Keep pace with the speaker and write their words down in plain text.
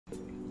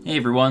Hey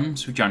everyone,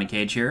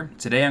 SweetJohnnyCage here.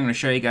 Today I'm going to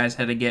show you guys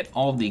how to get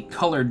all the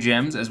colored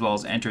gems as well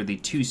as enter the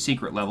 2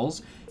 secret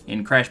levels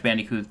in Crash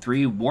Bandicoot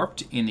 3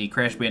 Warped in the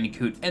Crash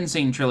Bandicoot and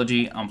Sane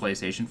Trilogy on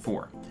PlayStation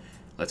 4.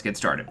 Let's get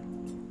started.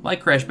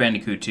 Like Crash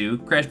Bandicoot 2,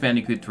 Crash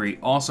Bandicoot 3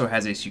 also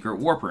has a secret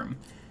warp room.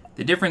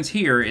 The difference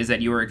here is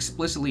that you are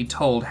explicitly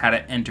told how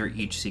to enter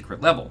each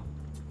secret level.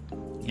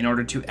 In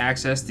order to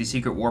access the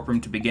secret warp room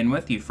to begin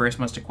with, you first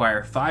must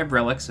acquire 5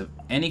 relics of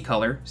any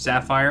color,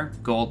 sapphire,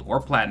 gold, or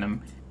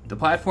platinum. The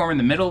platform in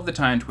the middle of the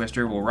time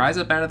twister will rise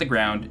up out of the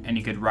ground and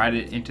you could ride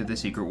it into the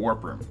secret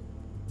warp room.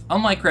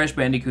 Unlike Crash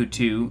Bandicoot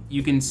 2,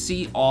 you can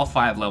see all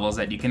 5 levels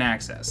that you can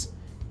access.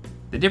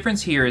 The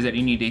difference here is that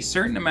you need a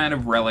certain amount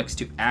of relics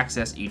to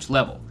access each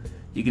level.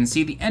 You can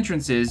see the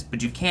entrances,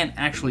 but you can't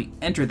actually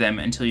enter them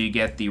until you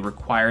get the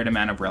required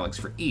amount of relics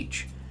for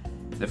each.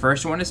 The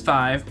first one is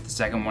 5, the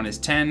second one is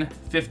 10,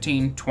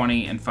 15,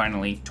 20, and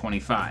finally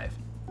 25.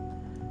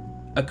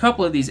 A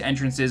couple of these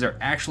entrances are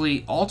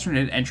actually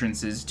alternate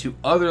entrances to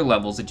other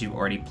levels that you've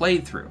already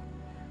played through,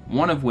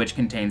 one of which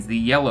contains the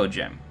yellow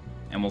gem,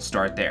 and we'll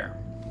start there.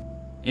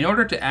 In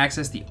order to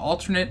access the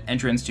alternate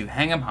entrance to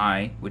Hang 'em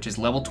High, which is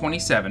level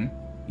 27,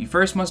 you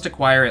first must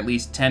acquire at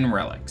least 10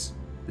 relics.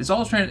 This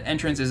alternate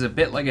entrance is a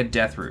bit like a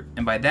death route,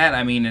 and by that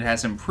I mean it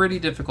has some pretty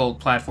difficult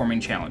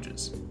platforming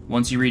challenges.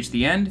 Once you reach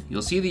the end,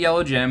 you'll see the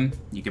yellow gem,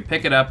 you can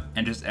pick it up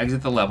and just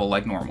exit the level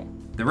like normal.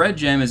 The red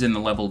gem is in the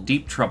level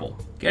Deep Trouble.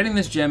 Getting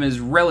this gem is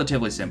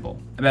relatively simple.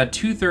 About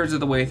 2/3 of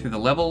the way through the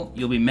level,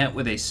 you'll be met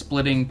with a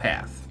splitting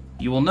path.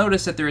 You will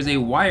notice that there is a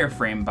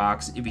wireframe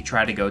box if you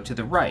try to go to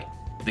the right.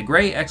 The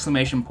gray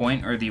exclamation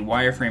point, or the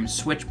wireframe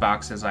switch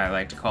box as I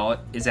like to call it,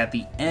 is at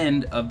the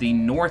end of the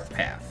north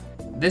path.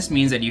 This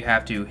means that you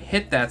have to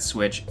hit that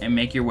switch and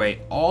make your way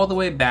all the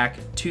way back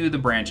to the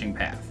branching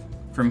path.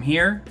 From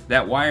here,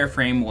 that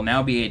wireframe will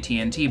now be a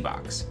TNT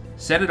box.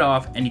 Set it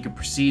off and you can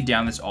proceed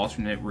down this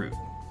alternate route.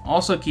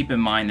 Also keep in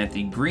mind that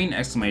the green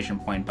exclamation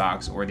point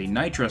box, or the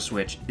nitro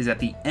switch, is at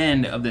the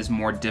end of this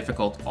more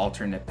difficult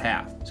alternate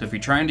path. So if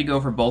you're trying to go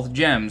for both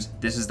gems,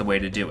 this is the way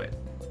to do it.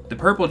 The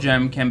purple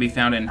gem can be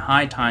found in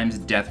High Time's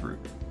death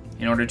route.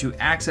 In order to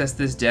access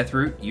this death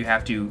route, you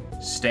have to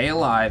stay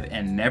alive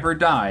and never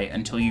die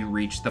until you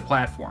reach the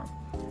platform.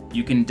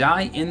 You can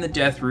die in the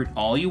death route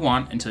all you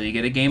want until you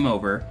get a game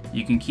over.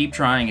 You can keep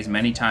trying as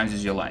many times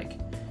as you like.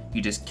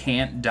 You just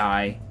can't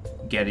die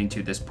getting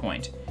to this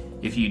point.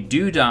 If you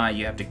do die,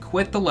 you have to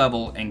quit the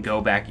level and go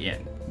back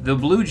in. The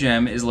blue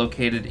gem is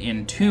located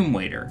in Tomb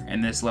Waiter,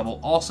 and this level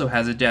also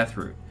has a death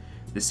route.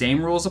 The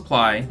same rules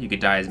apply. You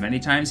could die as many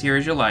times here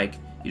as you like,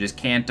 you just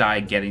can't die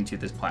getting to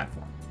this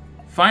platform.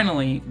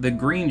 Finally, the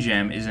green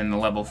gem is in the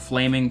level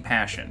Flaming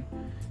Passion.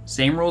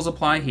 Same rules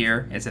apply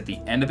here. It's at the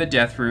end of a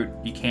death route.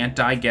 You can't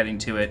die getting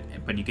to it,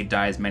 but you could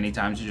die as many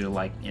times as you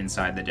like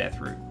inside the death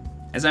route.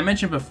 As I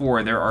mentioned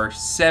before, there are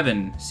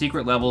 7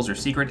 secret levels or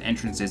secret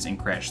entrances in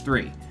Crash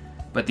 3.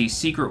 But the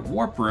secret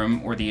warp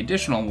room, or the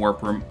additional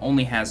warp room,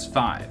 only has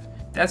 5.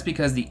 That's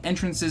because the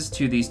entrances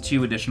to these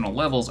 2 additional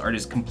levels are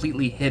just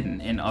completely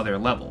hidden in other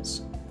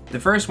levels. The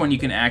first one you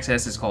can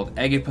access is called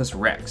Oedipus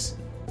Rex.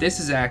 This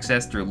is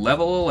accessed through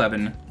level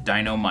 11,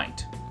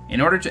 Dynamite. In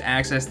order to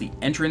access the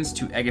entrance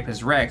to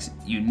Oedipus Rex,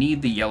 you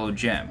need the yellow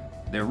gem.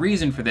 The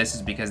reason for this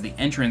is because the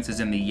entrance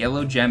is in the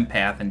yellow gem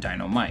path in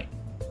Dynamite.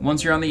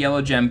 Once you're on the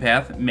yellow gem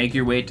path, make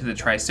your way to the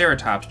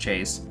Triceratops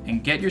chase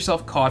and get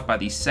yourself caught by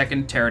the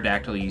second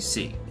pterodactyl you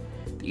see.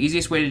 The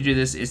easiest way to do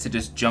this is to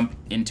just jump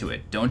into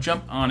it. Don't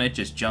jump on it,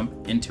 just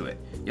jump into it.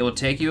 It will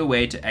take you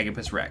away to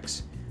Oedipus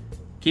Rex.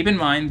 Keep in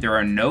mind there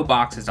are no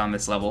boxes on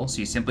this level, so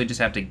you simply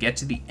just have to get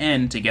to the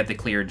end to get the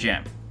clear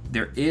gem.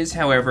 There is,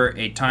 however,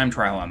 a time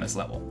trial on this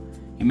level.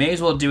 You may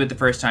as well do it the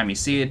first time you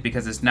see it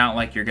because it's not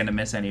like you're going to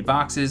miss any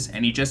boxes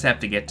and you just have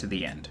to get to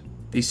the end.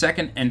 The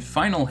second and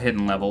final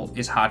hidden level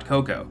is Hot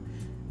Cocoa.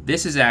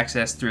 This is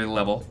accessed through the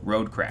level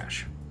Road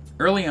Crash.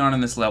 Early on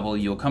in this level,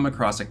 you'll come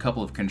across a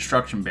couple of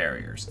construction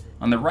barriers.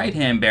 On the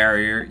right-hand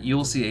barrier,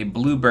 you'll see a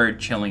blue bird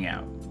chilling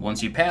out.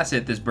 Once you pass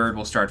it, this bird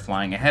will start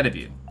flying ahead of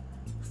you.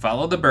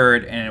 Follow the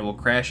bird and it will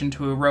crash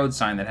into a road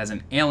sign that has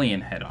an alien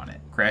head on it.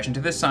 Crash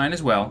into this sign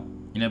as well,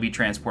 and you'll be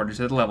transported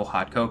to the level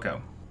Hot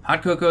Cocoa.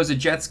 Hot Cocoa is a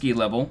jet ski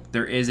level.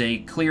 There is a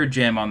clear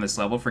gem on this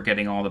level for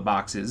getting all the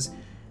boxes.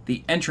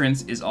 The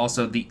entrance is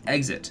also the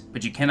exit,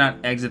 but you cannot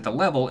exit the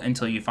level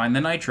until you find the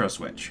nitro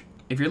switch.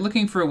 If you're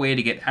looking for a way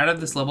to get out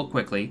of this level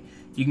quickly,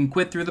 you can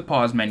quit through the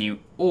pause menu,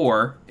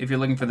 or if you're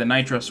looking for the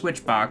nitro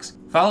switch box,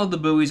 follow the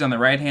buoys on the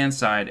right hand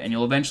side and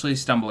you'll eventually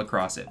stumble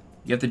across it.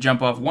 You have to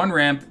jump off one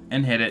ramp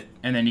and hit it,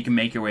 and then you can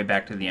make your way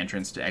back to the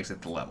entrance to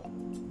exit the level.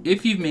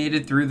 If you've made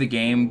it through the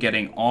game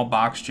getting all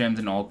box gems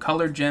and all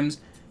colored gems,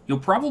 you'll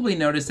probably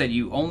notice that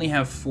you only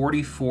have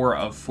 44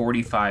 of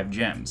 45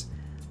 gems.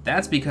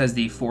 That's because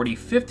the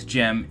 45th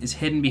gem is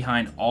hidden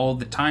behind all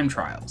the time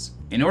trials.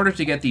 In order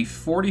to get the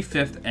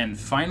 45th and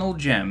final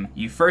gem,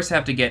 you first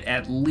have to get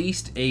at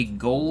least a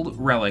gold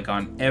relic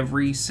on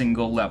every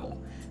single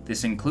level.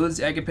 This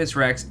includes Oedipus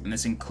Rex, and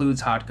this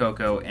includes Hot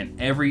Cocoa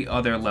and every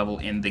other level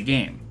in the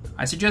game.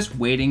 I suggest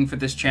waiting for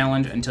this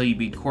challenge until you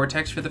beat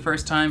Cortex for the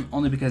first time,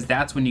 only because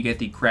that's when you get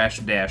the Crash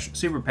Dash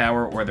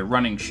superpower or the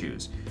running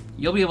shoes.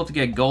 You'll be able to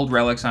get gold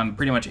relics on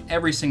pretty much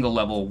every single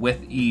level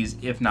with ease,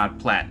 if not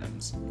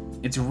platinums.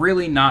 It's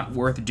really not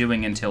worth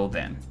doing until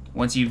then.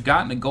 Once you've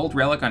gotten a gold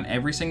relic on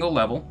every single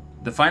level,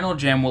 the final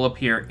gem will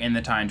appear in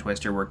the Time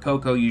Twister where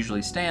Coco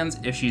usually stands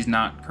if she's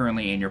not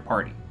currently in your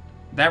party.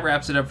 That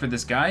wraps it up for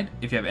this guide.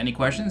 If you have any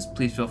questions,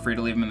 please feel free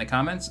to leave them in the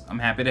comments. I'm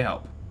happy to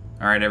help.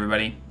 Alright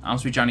everybody, I'm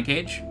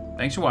SweetJohnnyCage.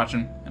 Thanks for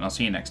watching, and I'll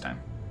see you next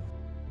time.